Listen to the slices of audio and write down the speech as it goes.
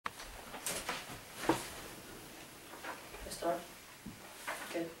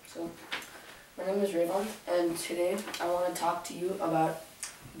My name is Revanth, and today I want to talk to you about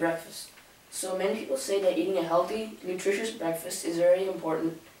breakfast. So many people say that eating a healthy, nutritious breakfast is very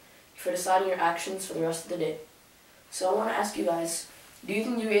important for deciding your actions for the rest of the day. So I want to ask you guys, do you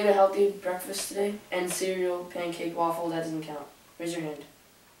think you ate a healthy breakfast today? And cereal, pancake, waffle, that doesn't count. Raise your hand.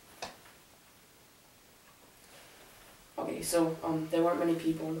 Okay, so there weren't many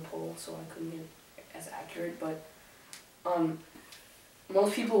people in the poll, so I couldn't get as accurate, but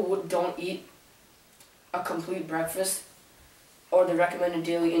most people don't eat a complete breakfast or the recommended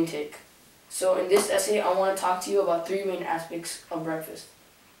daily intake. So in this essay, I want to talk to you about three main aspects of breakfast.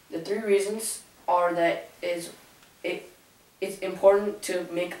 The three reasons are that it's important to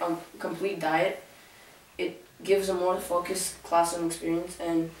make a complete diet. It gives a more focused classroom experience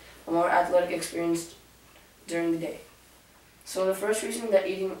and a more athletic experience during the day. So the first reason that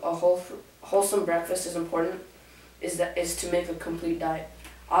eating a wholesome breakfast is important is to make a complete diet.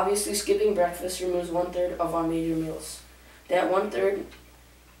 Obviously, skipping breakfast removes 1/3 of our major meals. That 1/3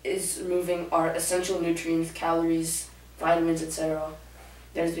 is removing our essential nutrients, calories, vitamins, etc.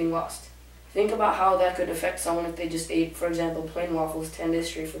 that is being lost. Think about how that could affect someone if they just ate, for example, plain waffles 10 days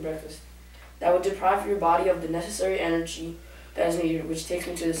straight for breakfast. That would deprive your body of the necessary energy that is needed, which takes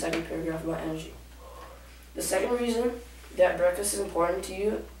me to the second paragraph about energy. The second reason that breakfast is important to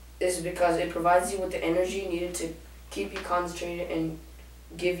you is because it provides you with the energy needed to keep you concentrated and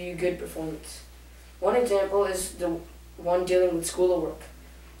give you good performance. One example is the one dealing with school or work.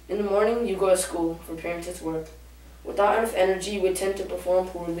 In the morning, you go to school, for parents it's work. Without enough energy, we tend to perform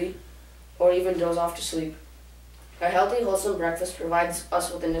poorly or even doze off to sleep. A healthy, wholesome breakfast provides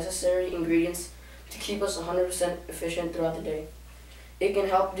us with the necessary ingredients to keep us 100% efficient throughout the day. It can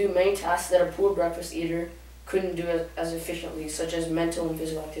help do many tasks that a poor breakfast eater couldn't do as efficiently, such as mental and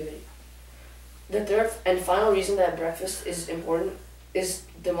physical activity. The third and final reason that breakfast is important is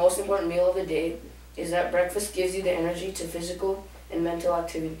the most important meal of the day is that breakfast gives you the energy to physical and mental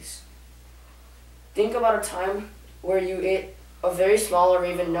activities. Think about a time where you ate a very small or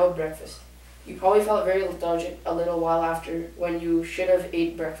even no breakfast. You probably felt very lethargic a little while after when you should have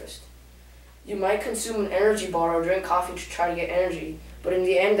ate breakfast. You might consume an energy bar or drink coffee to try to get energy, but in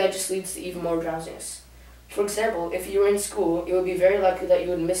the end that just leads to even more drowsiness. For example, if you were in school, it would be very likely that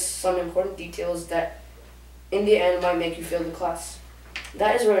you would miss some important details that in the end might make you fail the class.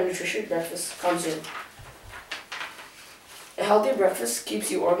 That is where a nutritious breakfast comes in. A healthy breakfast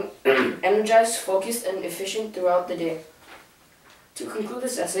keeps you energized, focused, and efficient throughout the day. To conclude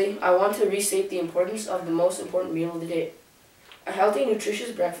this essay, I want to restate the importance of the most important meal of the day. A healthy,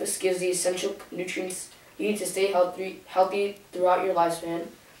 nutritious breakfast gives the essential nutrients needed to stay healthy throughout your lifespan.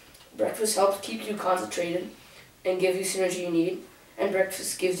 Breakfast helps keep you concentrated and give you the energy you need, and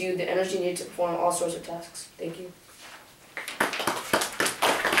breakfast gives you the energy needed to perform all sorts of tasks. Thank you.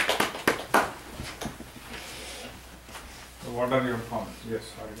 What are your comments? Yes,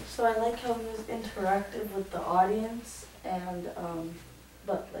 sorry. So I like how he was interactive with the audience and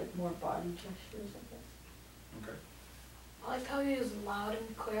but like more body gestures, I guess. Okay. I like how he was loud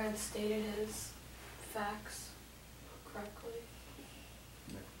and clear and stated his facts correctly.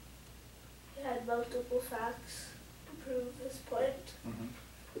 He had multiple facts to prove his point.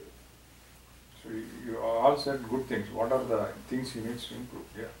 So you all said good things. What are the things he needs to improve?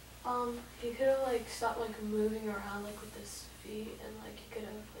 Yeah. He could have like stopped like moving around like with his feet and like he could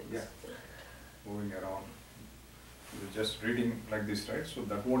have like Moving around. You're just reading like this, right? So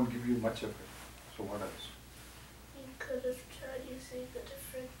that won't give you much effect. So what else? He could have tried using a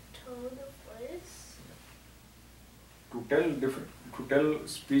different tone of voice. To tell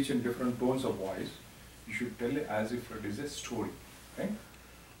speech in different tones of voice, you should tell it as if it is a story, right?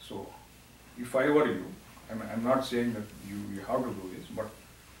 So, if I were you, I'm not saying that you have to do this, but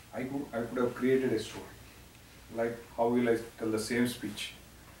I could have created a story. Like, how will I tell the same speech?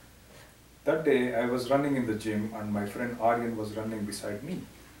 That day, I was running in the gym and my friend Aryan was running beside me,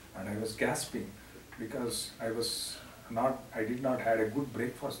 and I was gasping because I did not had a good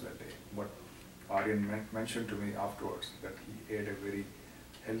breakfast that day, but Aryan mentioned to me afterwards that he ate a very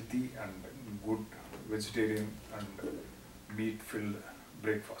healthy and good vegetarian and meat-filled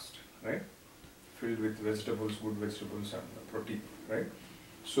breakfast, right? Filled with vegetables, good vegetables and protein, right?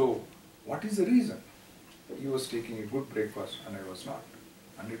 So, what is the reason? He was taking a good breakfast and I was not.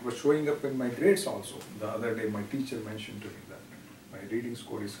 And it was showing up in my grades also. The other day my teacher mentioned to me that my reading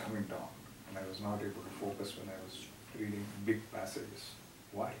score is coming down and I was not able to focus when I was reading big passages.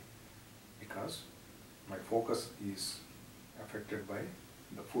 Why? Because my focus is affected by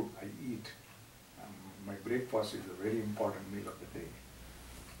the food I eat. My breakfast is a very important meal of the day.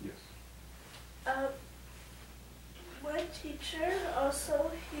 Yes. My teacher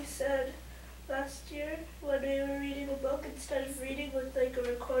also, he said last year when we were reading a book instead of reading with like a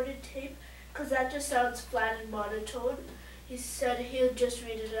recorded tape, because that just sounds flat and monotone. He said he'll just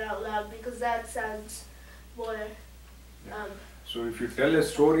read it out loud because that sounds more. So if you tell a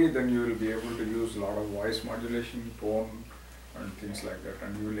story, then you will be able to use a lot of voice modulation, tone, and things like that,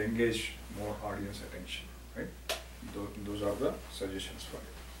 and you will engage more audience attention, right? Those are the suggestions for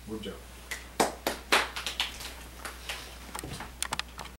you. Good job.